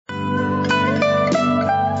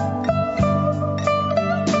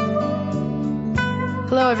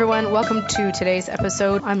everyone. Welcome to today's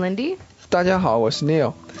episode. I'm Lindy. 大家好，我是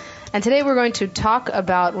Neil。 And today we're going to talk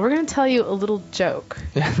about, we're going to tell you a little joke.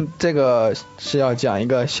 这个是要讲一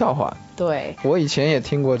个笑话。对。我以前也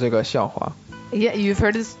听过这个笑话。Yeah, you've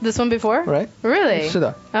heard this one before? Right? Really? 是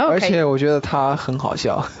的。Oh, okay. 而且我觉得它很好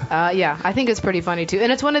笑。Yeah, I think it's pretty funny too.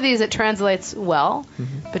 And it's one of these that translates well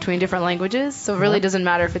between different languages. So it really doesn't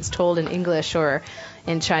matter if it's told in English or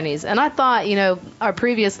in Chinese. And I thought, our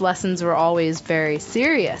previous lessons were always very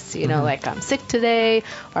serious. Like I'm sick today,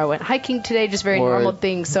 or I went hiking today, just very normal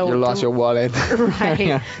things. So you lost your wallet. Right.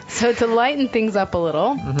 Yeah. So to lighten things up a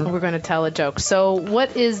little, we're going to tell a joke. So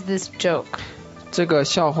what is this joke? 这个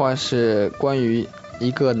笑话是关于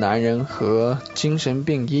一个男人和精神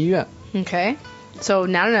病医院。Okay. So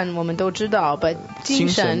男人我们都知道 but 精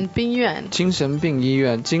神病院。精神病医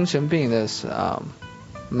院，精神病 is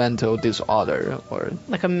mental disorder or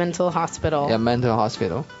like a mental hospital. Yeah, mental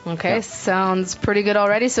hospital. Okay, yeah. Sounds pretty good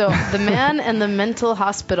already. So the man and the mental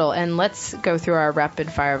hospital, and let's go through our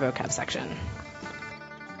rapid fire vocab section.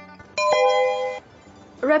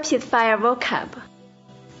 Rapid fire vocab.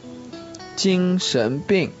 精神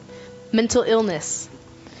病 Mental illness.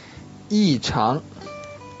 异常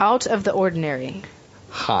Out of the ordinary.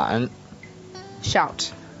 喊 Shout.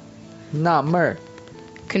 纳闷儿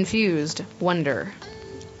Confused. Wonder.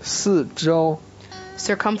 四周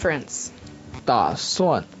Circumference. 打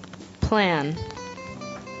算 Plan.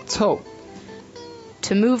 凑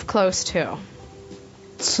To move close to.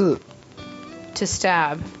 刺 To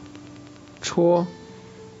stab. 戳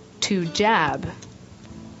To jab.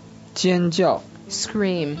 尖叫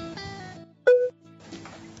Scream.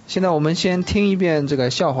 现在我们先听一遍这个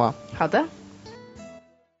笑话。好的。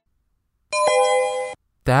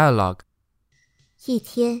Dialogue. 一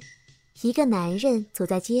天，一个男人走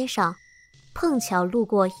在街上，碰巧路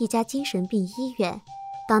过一家精神病医院。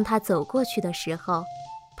当他走过去的时候，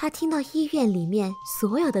他听到医院里面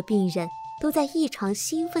所有的病人都在异常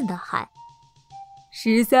兴奋地喊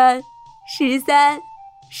：13、13、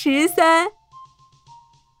13。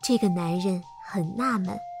这个男人很纳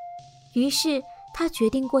闷，于是他决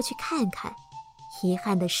定过去看看。遗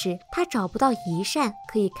憾的是，他找不到一扇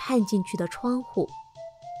可以看进去的窗户。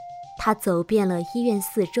他走遍了医院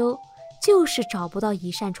四周，就是找不到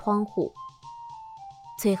一扇窗户。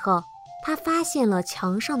最后，他发现了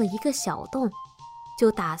墙上的一个小洞，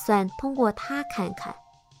就打算通过它看看。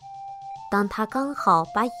当他刚好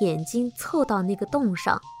把眼睛凑到那个洞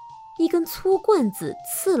上，一根粗棍子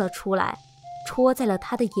刺了出来，戳在了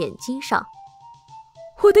他的眼睛上。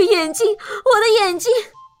我的眼睛，我的眼睛！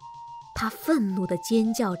他愤怒地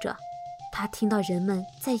尖叫着。他听到人们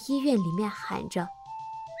在医院里面喊着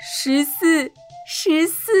14、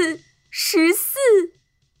14、14。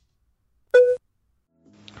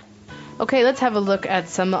 Okay, let's have a look at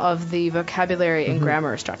some of the vocabulary and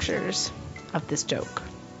grammar structures of this joke.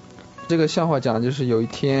 这个笑话讲的就是有一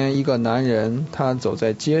天一个男人他走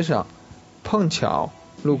在街上，碰巧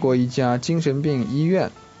路过一家精神病医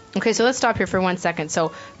院。Okay, so let's stop here for 1 second.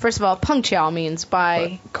 So, first of all, 碰巧 means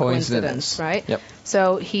by coincidence, right? Yep.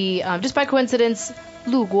 So he, just by coincidence,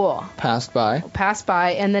 路过 passed by,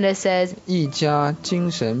 and then it says 一家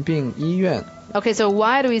精神病医院。 Okay, so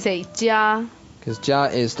why do we say 家? Because 家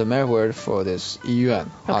is the measure word for this 医院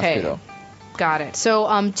hospital. Got it. So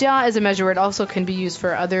家 as a measure word also can be used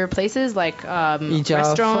for other places like 一家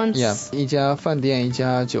restaurants. Yeah, 一家饭店，一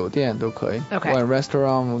家酒店都可以。Okay. Or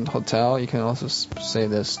restaurant, hotel, you can also say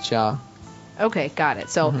this 家。 Okay, got it.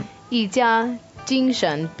 So 一家精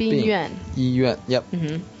神病院。医院 Yep.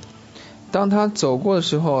 当他走过的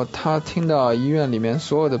时候，他听到医院里面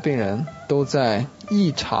所有的病人都在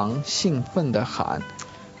异常兴奋地喊。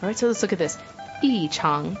 Alright, so let's look at this. 异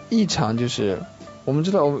常。异常就是我们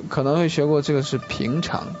知道，我们可能会学过这个是平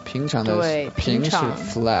常，平常的对，平是平常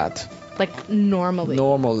flat. Like normally.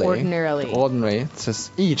 Ordinarily. Ordinary. Just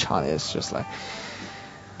异常 is just like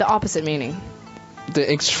the opposite meaning.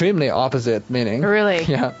 The extremely opposite meaning. Really?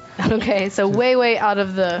 Yeah. Okay, so way out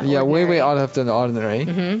of the Yeah, ordinary. way out of the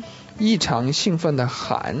ordinary. 异常兴奋的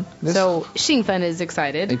喊。 So 兴奋 is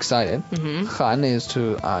excited. Excited. 喊 is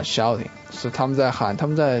to shouting. So 他们在喊，他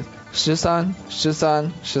们在13、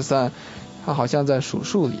13、13，他好像在数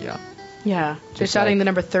数一样。 Yeah, they're shouting the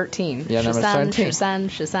number 13. Yeah, number 13.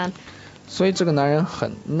 13. 所以这个男人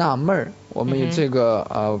很纳闷儿。我们有这个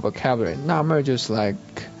vocabulary. 纳闷儿就是 like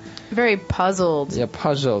very puzzled. Yeah,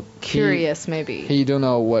 puzzled. Curious, maybe. He don't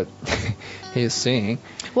know what he's saying.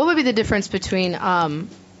 What would be the difference between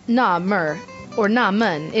纳闷儿 or 纳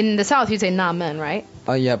闷? In the South, you'd say 纳闷, right?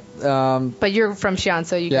 Yeah. But you're from Xi'an,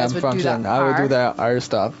 so you guys would do that. I would do that R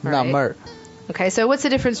stuff. 纳闷儿. Okay, so what's the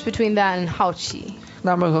difference between that and 好奇?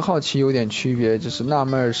纳闷和好奇有点区别，就是纳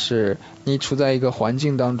闷是你处在一个环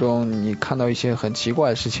境当中，你看到一些很奇怪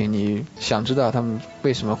的事情，你想知道他们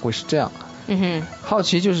为什么会是这样。好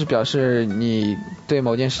奇就是表示你对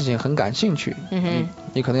某件事情很感兴趣，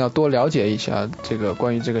你可能要多了解一下这个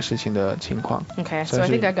关于这个事情的情况。Okay, so I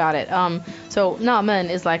think I got it. So 纳闷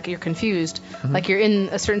is like you're confused, like you're in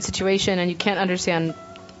a certain situation and you can't understand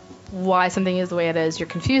why something is the way it is, you're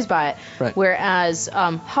confused by it. Right. Whereas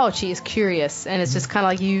好奇 is curious, and it's just kind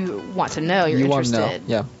of like you want to know, you're interested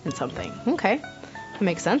in something. Okay, that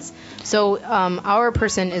makes sense. So our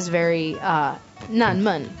person is very 纳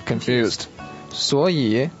闷 confused. 所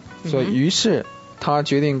以于是他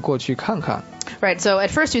决定过去看看。Right, so at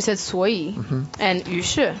first you said 所以 and 于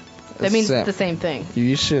是 that means the same thing.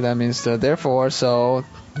 于是 that means therefore, so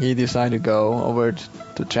he decided to go over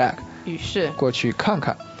to check. 于是过去看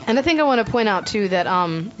看。And I think I want to point out too that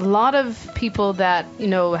a lot of people that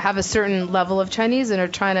have a certain level of Chinese and are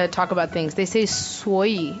trying to talk about things, they say 所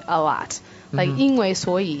以 a lot, like 因为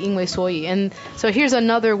所以 and so here's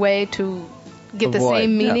another way to get the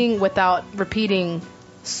same meaning without repeating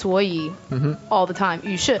所以 all the time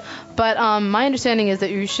于是 but my understanding is that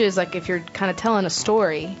于是 is like if you're kind of telling a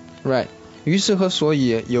story. Right. 于是和所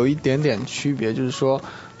以有一点点区别，就是说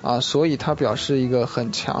所以它表示一个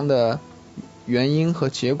很强的原因和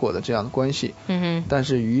结果的这样的关系。但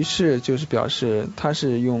是于是就是表示它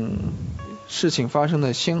是用事情发生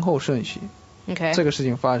的先后顺序。Okay. 这个事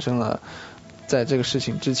情发生了，在这个事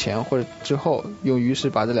情之前或者之后，用于是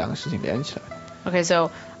把这两个事情连起来。Okay, so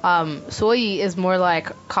所以 is more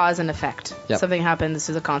like cause and effect. Something happened, this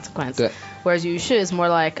is a consequence. 对。Whereas 于是 is more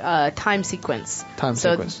like a time sequence.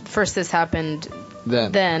 So first this happened,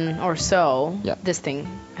 then or so, this thing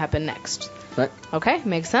happened next. Right. Okay,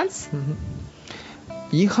 makes sense?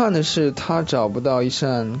 遗憾的是他找不到一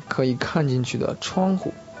扇可以看进去的窗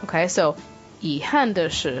户。Okay, so 遗憾的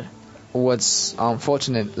是 What's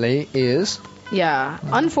unfortunately is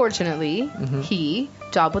unfortunately he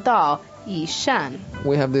找不到一扇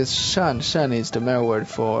We have this 扇 is the Mandarin word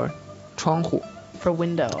for 窗户 for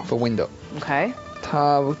window. Okay.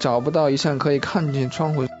 他找不到一扇可以看进去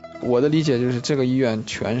窗户。我的理解就是这个医院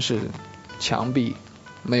全是墙壁，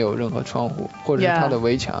没有任何窗户，或者是它的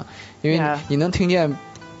围墙，因为你能听见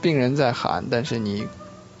病人在喊，但是你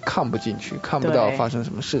看不进去，看不到发生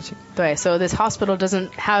什么事情。对 so this hospital doesn't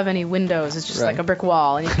have any windows, it's just like a brick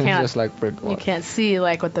wall, and you can't just like brick wall. You can't see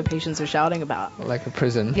like what the patients are shouting about. Like a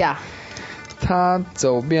prison. Yeah. 他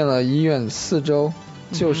走遍了医院四周，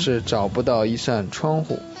就是找不到一扇窗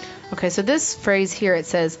户。Okay, so this phrase here it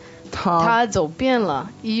says 他走遍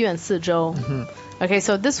了医院四周。Okay,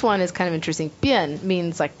 so this one is kind of interesting. 遍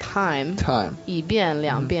means like time. 一遍、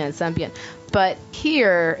两遍、三遍。But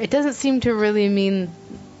here, it doesn't seem to really mean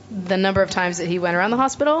the number of times that he went around the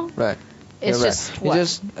hospital. Right. It's just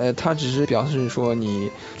what? 他只是表示说你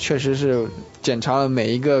确实是检查了每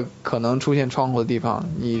一个可能出现窗户的地方，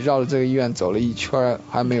你绕着这个医院走了一圈，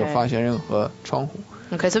还没有发现任何窗户。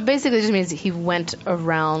Okay, so basically it just means he went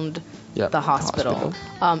around the hospital.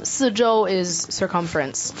 四周 is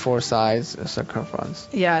circumference. 4 sides circumference.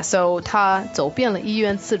 Yeah, so 他走遍了医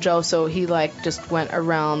院四周, so he like just went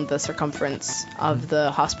around the circumference of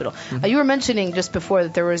the hospital. You were mentioning just before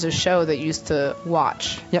that there was a show that you used to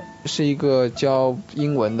watch. Yep, 是一个教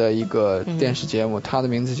英文的一个电视节目，它的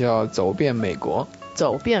名字叫走遍美国。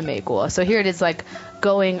走遍美国. So here it is like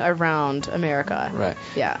going around America. Right.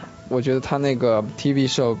 Yeah. 我觉得他那个 TV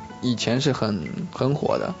show 以前是很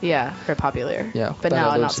火的。Yeah, very popular. Yeah, but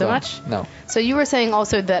now not so much? No. So you were saying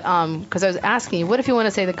also that, because I was asking you, what if you want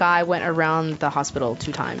to say the guy went around the hospital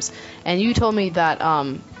 2 times? And you told me that...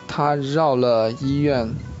 他绕了医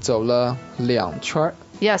院走了2圈。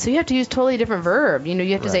Yeah, so you have to use totally different verb. You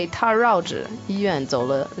have to say 他绕着医院走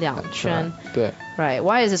了2圈。对。Right.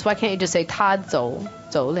 Why is this? Why can't you just say 他走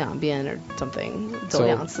2遍 or something? 走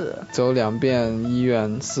2次。走2遍医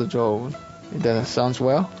院四周。That sounds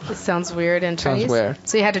well. It sounds weird in Chinese. Sounds weird.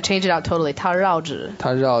 So you had to change it out totally. 他绕着。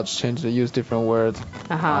change use different word.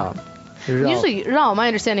 Usually 绕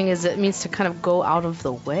my understanding is it means to kind of go out of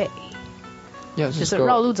the way. Yeah, 就是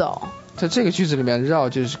绕路走。在这个句子里面，绕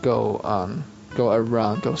就是 go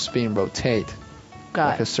around, go spin, rotate,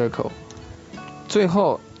 like a circle. 最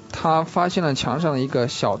后他发现了墙上的一个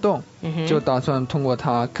小洞，就打算通过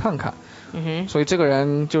它看看。所以这个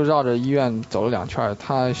人就绕着医院走了2圈，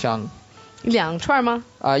他想2圈吗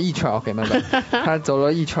？1圈 ，OK， 明白。他走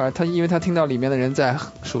了1圈，因为他听到里面的人在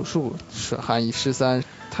数数，喊13，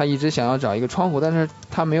他一直想要找一个窗户，但是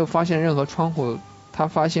他没有发现任何窗户，他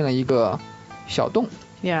发现了一个小洞。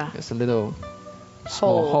Yeah. It's a little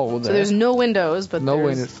small hole there. So there's no windows, but No there's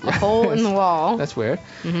windows. a hole in the wall. That's weird.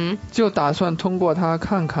 就打算通过它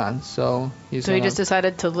看看 So he just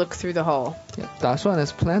decided to look through the hole. Yeah, 打算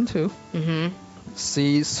is plan to.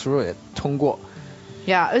 See through it. 通过.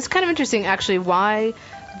 Yeah, it's kind of interesting actually. Why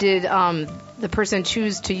did the person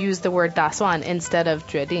choose to use the word 打算 instead of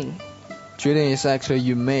决定? 决定 is actually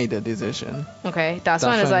you made a decision. Okay, 打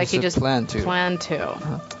算 is like he just plan to.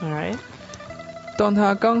 All right. 当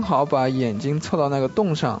他刚好把眼睛凑到那个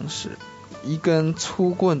洞上时，一根粗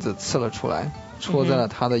棍子刺了出来，戳在了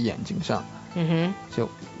他的眼睛上。So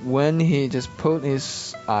when he just put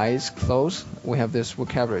his eyes close, we have this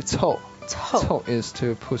vocabulary 凑. 凑 is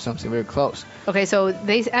to put something very close. Okay, so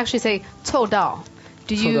they actually say 凑到.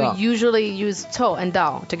 Do you usually use 凑 and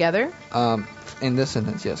到 together? In this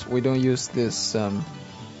sentence, yes. We don't use this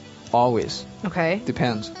always. Okay.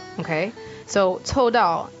 Depends. Okay. So 凑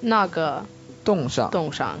到那个洞上.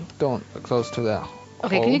 Close to that.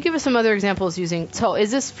 Okay, can you give us some other examples using 凑? Is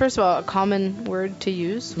this, first of all, a common word to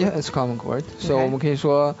use? Yeah, it's a common word. So 我们可以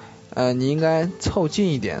说你应该凑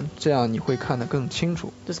近一点，这样你会看得更清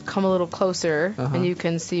楚。Just come a little closer and you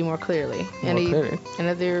can see more clearly.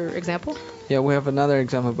 Another example? Yeah, we have another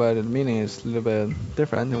example, but the meaning is a little bit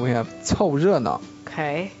different. We have 凑热闹.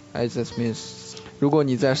 Okay. It just means 如果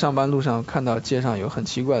你在上班路上看到街上有很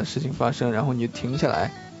奇怪的事情发生，然后你就停下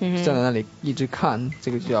来，站在那里一直看，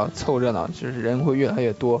这个就叫凑热闹，就是人会越来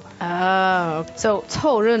越多。Oh, so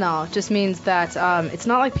凑热闹 just means that it's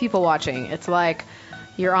not like people watching. It's like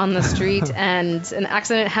you're on the street and an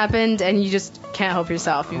accident happened and you just can't help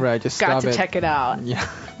yourself. You just got to check it out. Yeah.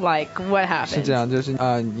 Like what happened? 是这样，就是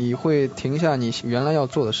你会停下你原来要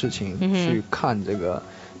做的事情，去看这个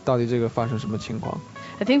到底这个发生什么情况。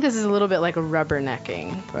I think this is a little bit like a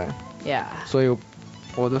rubbernecking. Right. Yeah. 所以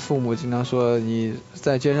我的父母经常说，你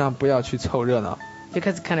在街上不要去凑热闹。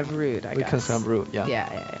Because it's kind of rude, I guess. Because it's kind of rude, yeah. Yeah.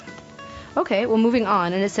 Okay, well moving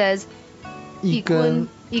on, and it says 一根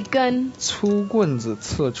粗棍子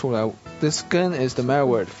刺了出来。This 根 is the Malay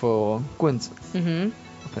word for 棍子。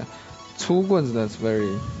Okay. 粗棍子 that's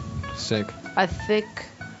very thick. A thick,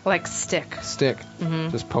 like stick. Stick.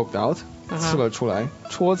 Just poked out. 刺了出来，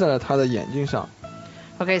戳在了他的眼睛上。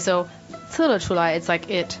Okay, so 刺了出来 it's like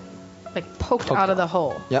it like poked out of the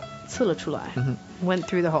hole. Yep. 刺了出来 went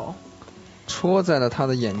through the hole. 戳在了他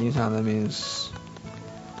的眼睛上 that means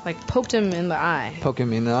like poked him in the eye. Poke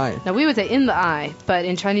him in the eye. Now we would say in the eye, but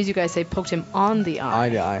in Chinese you guys say poked him on the eye.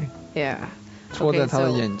 Eye to eye. Yeah. 戳在他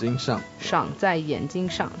的眼睛上。上，在眼睛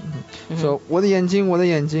上。So 我的眼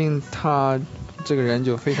睛，他这个人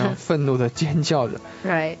就非常愤怒的尖叫着。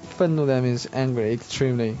Right. 愤怒 that means angry,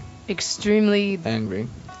 extremely angry,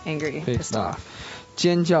 pissed off.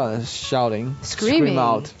 尖叫的 shouting, scream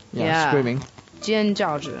out, screaming. 尖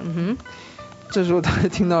叫着。这时候他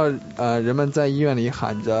听到人们在医院里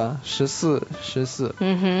喊着14。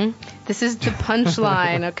This is the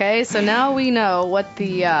punchline, okay? So now we know what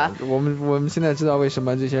the 我们现在知道为什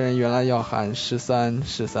么这些人原来要喊13。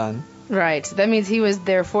Right. That means he was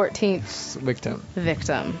their 14th victim.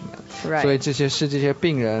 Right. 所以这些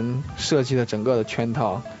病人设计了整个的圈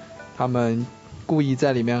套，他们故意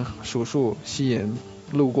在里面数数吸引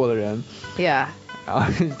路过的人。Yeah. 然后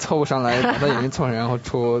凑上来把他眼睛凑上，然后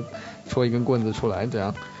戳一根棍子出来，这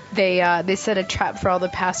样。They set a trap for all the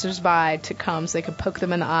passersby to come so they could poke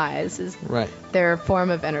them in the eyes. Is right. Their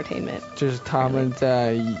form of entertainment. 就是他们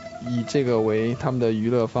在以这个为他们的娱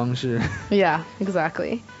乐方式。Yeah,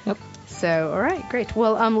 exactly. Yep. So, all right, great.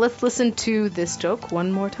 Well, let's listen to this joke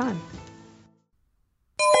one more time.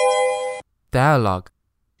 Dialogue.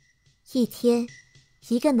 一天，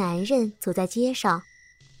一个男人走在街上，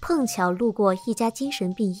碰巧路过一家精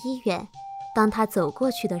神病医院。当他走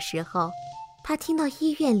过去的时候，他听到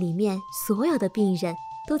医院里面所有的病人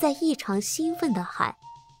都在异常兴奋地喊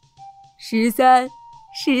13。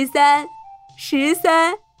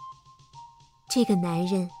这个男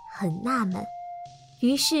人很纳闷，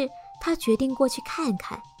于是他决定过去看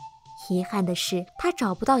看。遗憾的是，他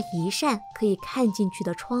找不到一扇可以看进去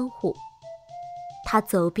的窗户。他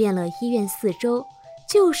走遍了医院四周，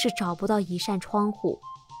就是找不到一扇窗户。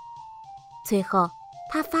最后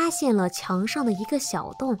他发现了墙上的一个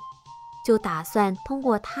小洞，就打算通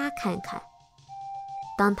过它看看。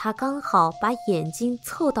当他刚好把眼睛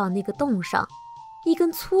凑到那个洞上，一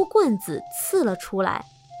根粗棍子刺了出来，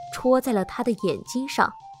戳在了他的眼睛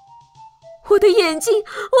上。我的眼睛！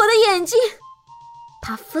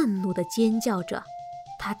他愤怒地尖叫着。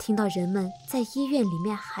他听到人们在医院里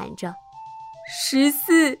面喊着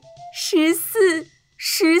14。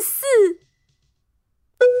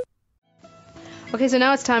Okay, so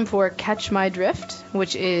now it's time for Catch My Drift,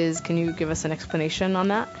 which is, can you give us an explanation on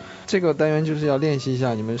that? 这个单元就是要练习一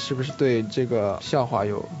下你们是不是对这个笑话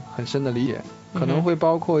有很深的理解，可能会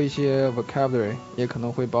包括一些 vocabulary， 也可能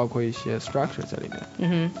会包括一些 structure 在里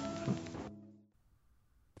面。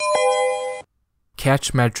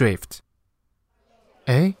Catch my drift。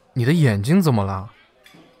 哎，你的眼睛怎么了？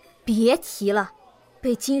别提了，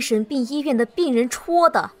被精神病医院的病人戳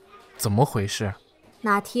的。怎么回事？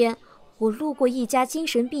那天我路过一家精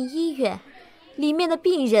神病医院，里面的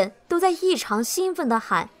病人都在异常兴奋地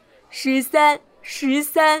喊13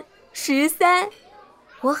 13 13。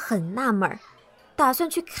我很纳闷，打算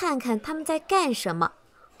去看看他们在干什么，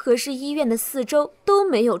可是医院的四周都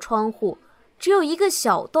没有窗户，只有一个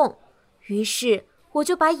小洞，于是我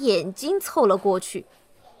就把眼睛凑了过去。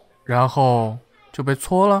然后就被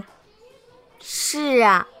戳了？是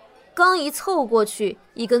啊，刚一凑过去，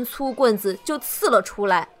一根粗棍子就刺了出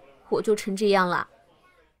来，我就成这样了。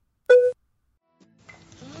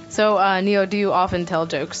So, Neo, do you often tell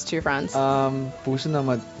jokes to your friends? 不是那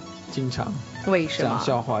么经常为什么？讲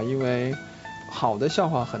笑话，因为好的笑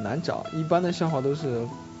话很难找，一般的笑话都是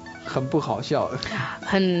很不好笑的。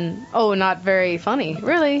not very funny,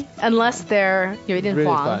 really, unless they're 有一点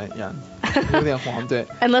黄。Really funny, yeah. 有点黄，对。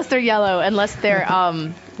Unless they're yellow, unless they're a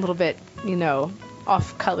little bit,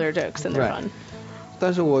 off-color jokes and they're fun.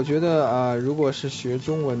 但是我觉得如果是学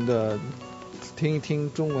中文的，听一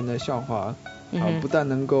听中文的笑话，不但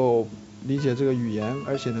能够理解这个语言，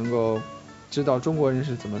而且能够知道中国人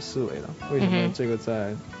是怎么思维的，为什么这个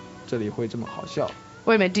在这里会这么好笑。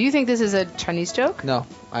Wait a minute, do you think this is a Chinese joke? No,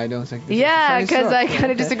 I don't think this yeah, is a Chinese joke. because I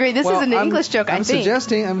kind of disagree. This is an English joke, I think.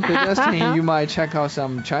 I'm suggesting you might check out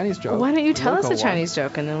some Chinese joke. Why don't you tell us a Chinese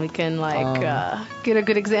joke and then we can get a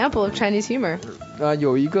good example of Chinese humor?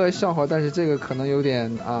 有一个笑话，但是这个可能有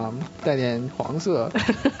点带点黄色，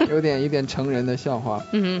有点成人的笑话。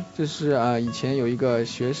就是以前有一个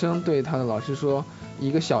学生对他的老师说，一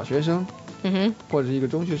个小学生，或者一个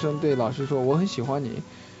中学生对老师说，我很喜欢你。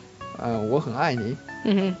我很爱你。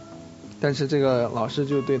但是这个老师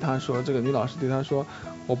就对他说，这个女老师对他说，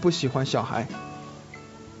我不喜欢小孩。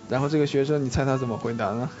然后这个学生，你猜他怎么回答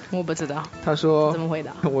呢？我不知道。他说，怎么回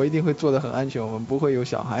答？我一定会做得很安全，我们不会有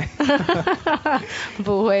小孩。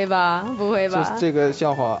不会吧？不会吧？这个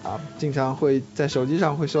笑话经常会在手机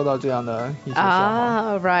上会收到这样的一些笑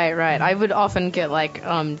话。Right. I would often get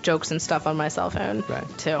jokes and stuff on my cell phone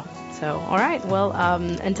too. So, all right. Well,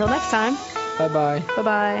 until next time. Bye bye. Bye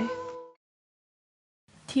bye.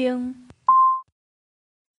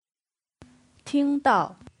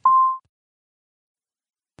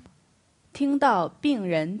 听到病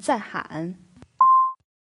人在喊，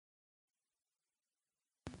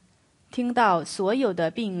听到所有的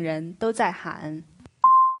病人都在喊，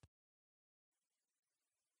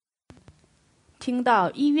听到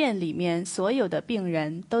医院里面所有的病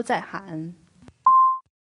人都在喊，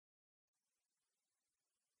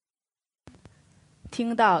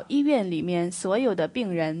听到医院里面所有的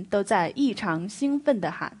病人都在异常兴奋地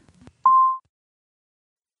喊，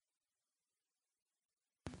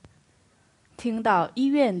听到医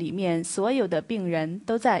院里面所有的病人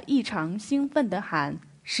都在异常兴奋地喊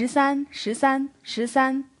13 13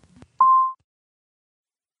 13。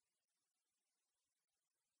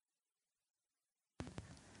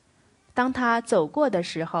当他走过的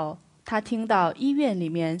时候，他听到医院里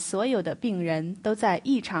面所有的病人都在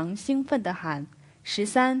异常兴奋地喊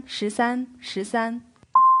13 13 13。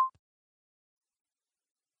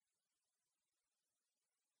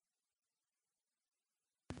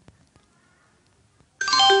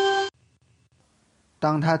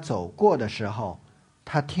当他走过的时候，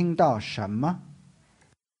他听到什么？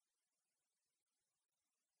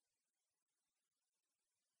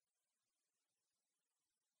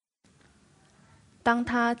当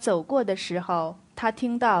他走过的时候，他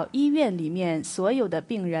听到医院里面所有的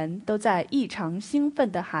病人都在异常兴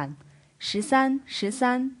奋地喊13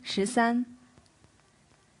 13 13。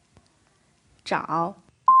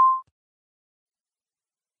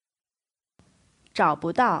找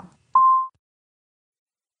不到，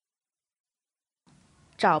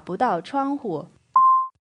找不到窗户，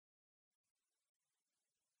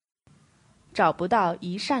找不到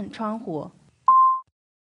一扇窗户，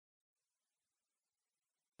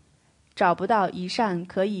找不到一扇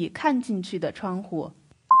可以看进去的窗户。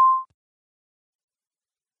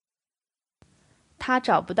他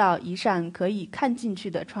找不到一扇可以看进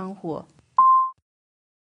去的窗户。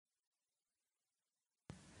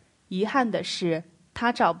遗憾的是，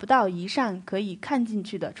他找不到一扇可以看进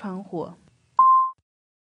去的窗户。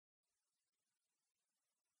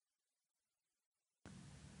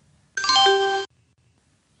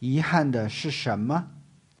遗憾的是什么？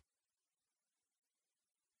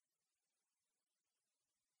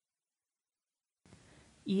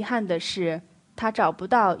遗憾的是，他找不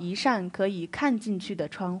到一扇可以看进去的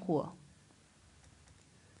窗户。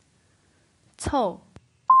凑，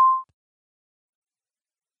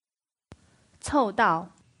凑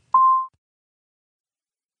到，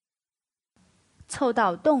凑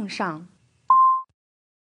到洞上，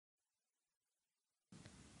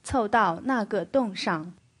凑到那个洞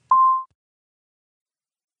上。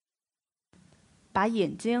把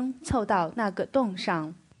眼睛凑到那个洞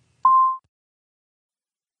上，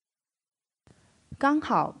刚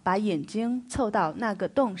好把眼睛凑到那个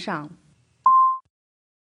洞上。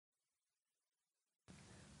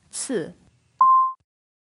刺，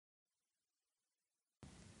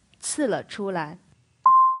刺了出来，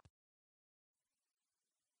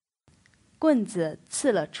棍子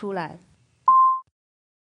刺了出来，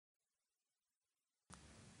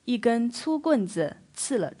一根粗棍子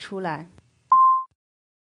刺了出来。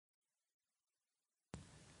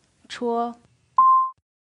戳，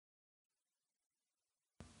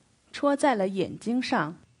戳在了眼睛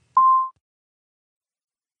上，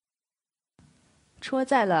戳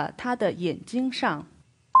在了他的眼睛上。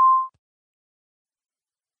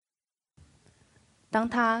当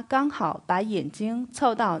他刚好把眼睛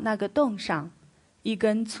凑到那个洞上，一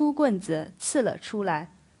根粗棍子刺了出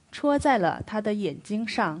来，戳在了他的眼睛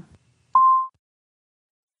上。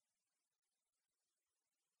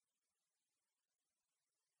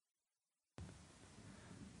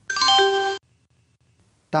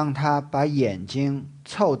当他把眼睛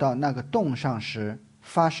凑到那个洞上时，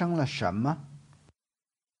发生了什么？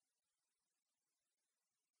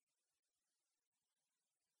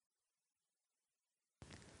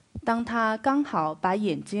当他刚好把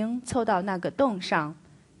眼睛凑到那个洞上，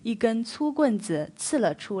一根粗棍子刺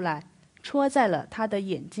了出来，戳在了他的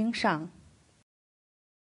眼睛上。